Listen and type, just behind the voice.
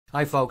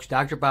Hi folks,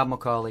 Dr. Bob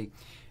McCauley.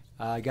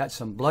 I got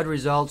some blood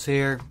results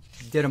here.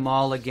 Did them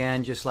all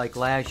again just like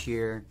last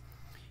year.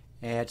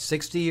 At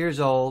 60 years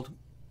old,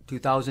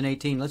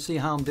 2018. Let's see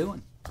how I'm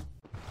doing.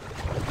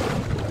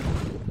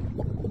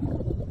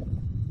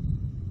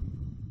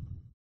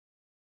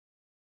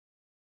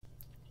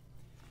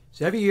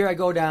 So every year I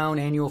go down,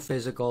 annual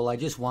physical. I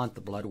just want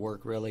the blood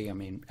work, really. I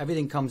mean,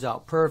 everything comes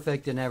out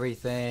perfect and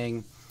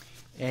everything.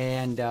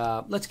 And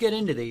let's get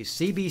into these.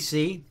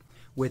 CBC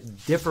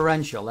with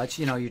differential. That's,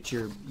 you know, it's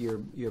your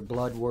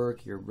blood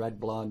work, your red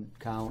blood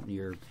count,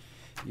 your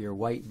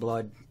white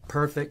blood.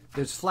 Perfect.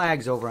 There's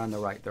flags over on the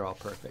right. They're all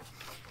perfect.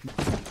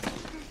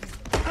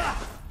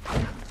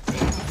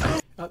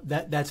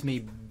 That's me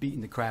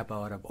beating the crap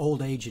out of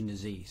old age and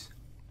disease.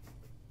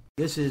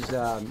 This is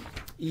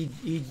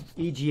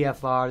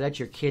EGFR. That's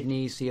your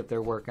kidneys. See if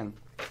they're working.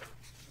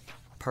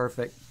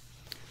 Perfect.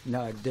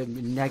 No,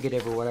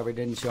 negative or whatever.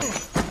 Didn't show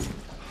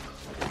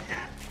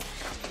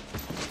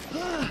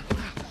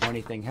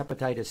anything.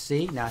 Hepatitis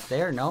C, not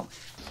there. No.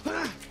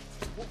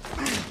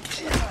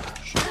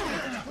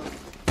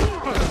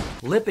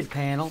 Lipid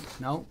panel.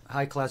 No.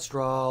 High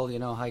cholesterol. You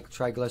know, high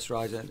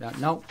triglycerides.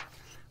 No.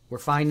 We're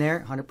fine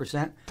there.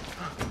 100%.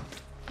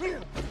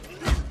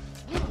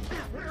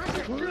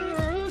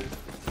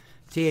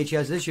 THS,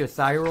 this is your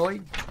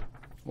thyroid.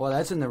 Well,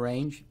 that's in the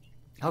range.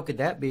 How could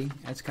that be?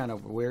 That's kind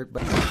of weird.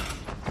 But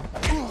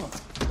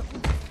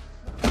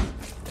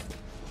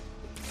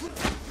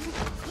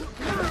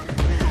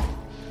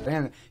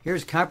and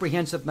here's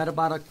comprehensive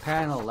metabolic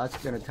panel. That's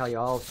going to tell you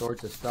all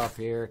sorts of stuff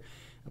here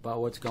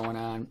about what's going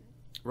on.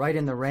 Right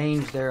in the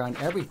range there on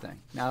everything.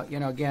 Now, you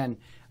know, again,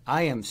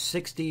 I am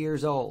 60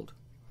 years old.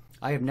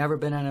 I have never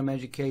been on a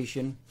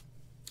medication.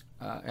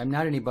 I'm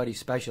not anybody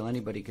special.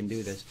 Anybody can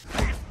do this.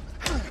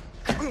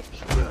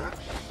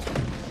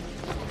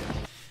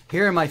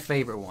 Here are my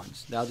favorite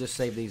ones. I'll just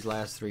save these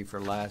last three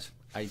for last.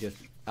 I just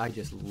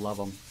love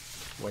them.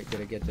 Wait,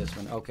 did I get this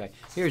one? Okay.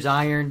 Here's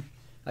iron.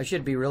 I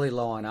should be really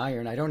low on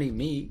iron. I don't eat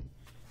meat.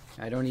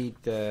 I don't eat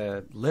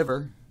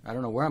liver. I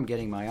don't know where I'm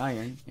getting my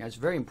iron. Yeah, it's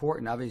very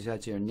important. Obviously,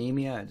 that's your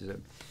anemia. It's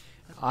an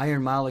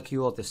iron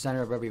molecule at the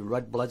center of every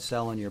red blood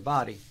cell in your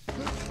body.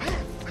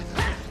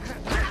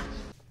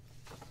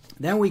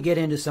 Then we get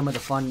into some of the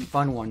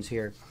fun ones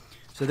here.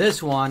 So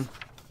this one,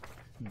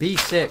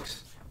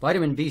 B6,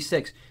 vitamin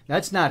B6,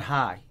 that's not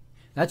high.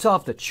 That's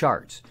off the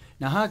charts.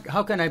 Now,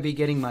 how can I be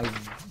getting my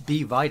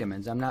B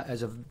vitamins? I'm not,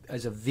 as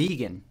a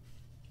vegan,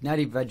 not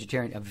even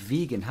vegetarian, a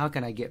vegan, how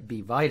can I get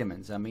B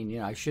vitamins? I mean, you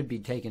know, I should be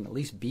taking at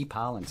least bee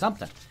pollen,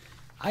 something.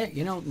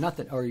 You know,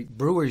 nothing. Or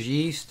brewer's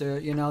yeast,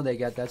 you know,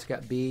 that's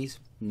got bees.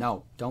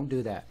 No, don't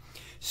do that.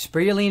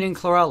 Spirulina and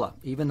chlorella,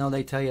 even though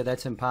they tell you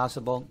that's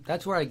impossible,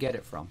 that's where I get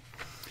it from.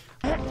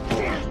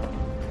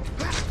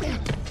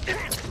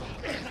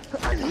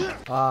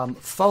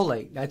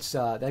 Folate, that's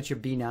your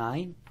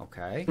B9.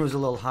 Okay, it was a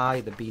little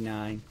high, the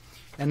B9,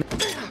 and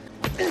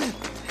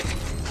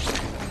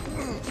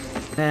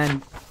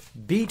then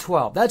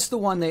B12. That's the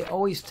one they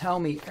always tell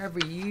me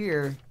every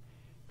year.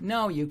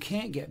 No, you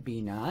can't get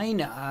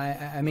B9.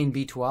 I mean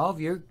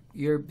B12.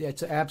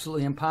 It's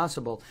absolutely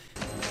impossible.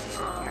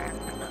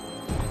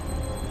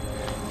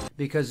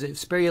 Because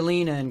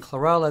spirulina and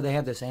chlorella, they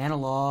have this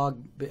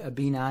analog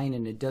B9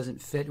 and it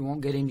doesn't fit, it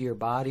won't get into your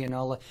body and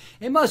all that.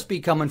 It must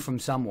be coming from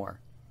somewhere.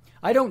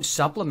 I don't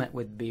supplement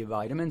with B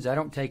vitamins. I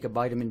don't take a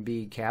vitamin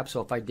B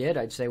capsule. If I did,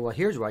 I'd say, well,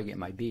 here's where I get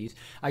my Bs.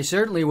 I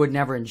certainly would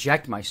never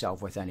inject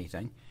myself with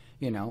anything,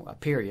 you know,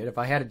 period. If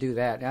I had to do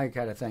that, I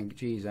kind of think,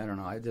 geez, I don't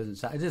know. It doesn't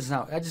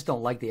sound, I just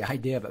don't like the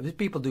idea of it.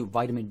 People do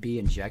vitamin B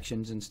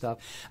injections and stuff.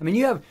 I mean,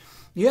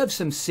 you have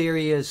some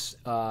serious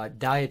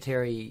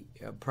dietary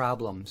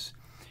problems.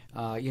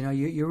 You know,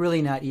 you're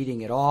really not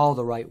eating it all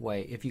the right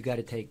way if you got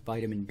to take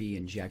vitamin B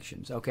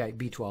injections, okay,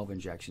 B12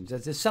 injections.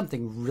 There's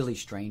something really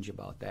strange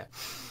about that.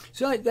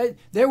 So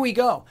there we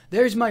go.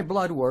 There's my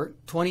blood work,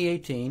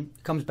 2018,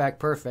 comes back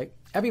perfect.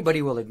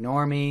 Everybody will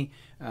ignore me.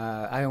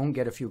 I won't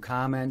get a few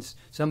comments.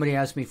 Somebody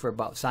asked me for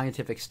about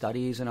scientific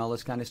studies and all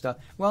this kind of stuff.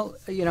 Well,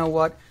 you know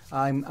what?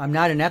 I'm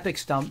not an epic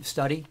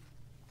study.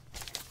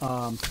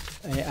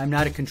 I'm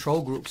not a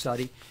control group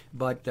study,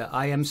 but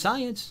I am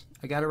science.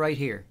 I got it right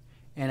here.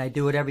 And I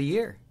do it every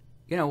year.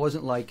 You know, it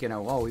wasn't like, you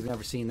know, oh, we've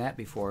never seen that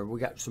before. We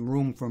got some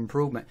room for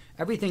improvement.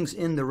 Everything's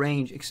in the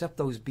range except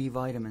those B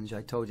vitamins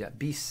I told you. That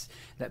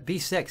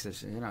B6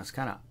 is, you know, it's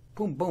kind of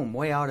boom, boom,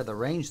 way out of the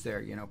range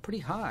there, you know, pretty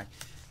high.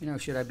 You know,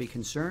 should I be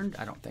concerned?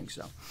 I don't think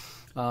so.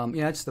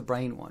 Yeah, that's the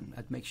brain one.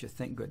 That makes you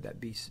think good,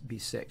 that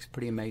B6.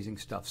 Pretty amazing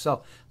stuff.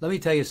 So let me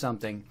tell you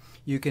something.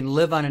 You can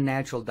live on a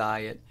natural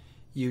diet.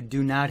 You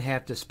do not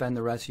have to spend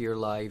the rest of your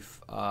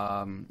life,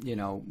 you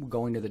know,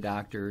 going to the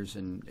doctors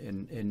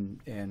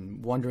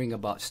and wondering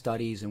about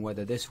studies and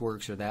whether this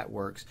works or that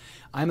works.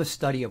 I'm a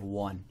study of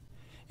one,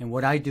 and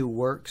what I do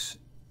works,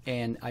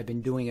 and I've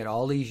been doing it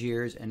all these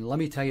years. And let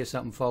me tell you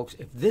something, folks.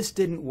 If this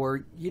didn't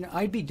work, you know,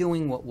 I'd be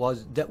doing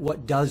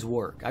what does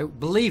work.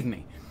 Believe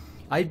me.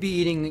 I'd be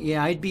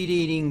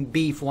eating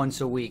beef once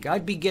a week.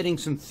 I'd be getting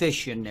some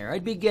fish in there.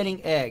 I'd be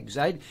getting eggs.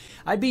 I'd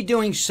be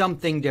doing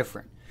something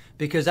different.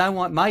 because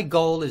my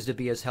goal is to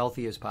be as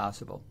healthy as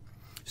possible.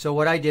 So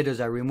what I did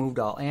is I removed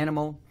all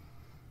animal.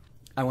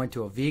 I went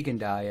to a vegan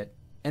diet,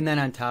 and then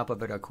on top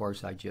of it, of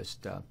course, I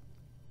just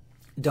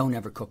don't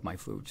ever cook my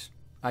foods.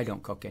 I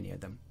don't cook any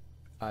of them.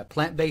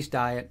 Plant-based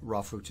diet,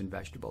 raw fruits and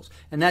vegetables.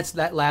 And that's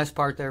that last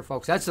part there,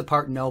 folks. That's the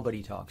part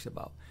nobody talks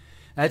about.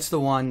 That's the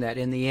one that,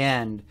 in the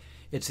end,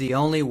 it's the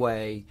only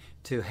way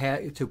to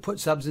put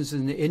substances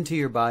into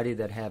your body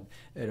that have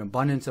an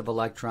abundance of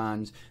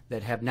electrons,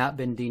 that have not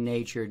been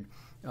denatured,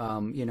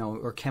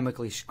 or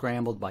chemically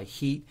scrambled by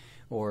heat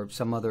or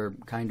some other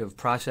kind of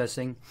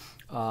processing.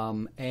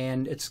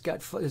 And it's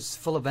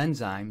full of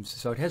enzymes,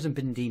 so it hasn't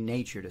been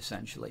denatured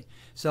essentially.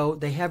 So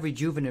they have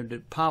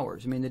rejuvenative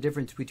powers. I mean, the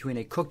difference between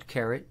a cooked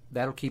carrot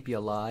that'll keep you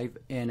alive,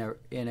 and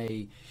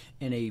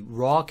a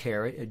raw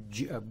carrot,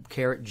 a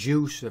carrot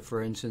juice,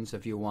 for instance,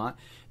 if you want,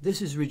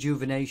 this is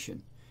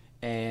rejuvenation.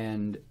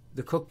 And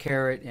the cooked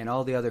carrot and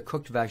all the other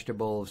cooked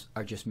vegetables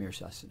are just mere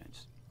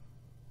sustenance.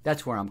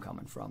 That's where I'm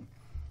coming from,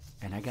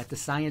 and I got the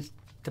science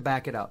to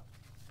back it up.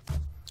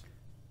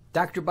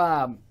 Dr.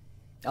 Bob.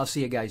 I'll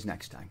see you guys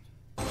next time.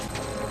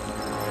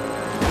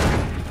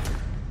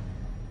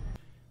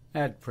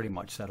 That pretty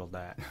much settled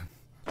that.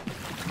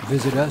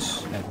 Visit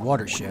us at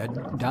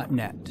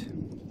watershed.net.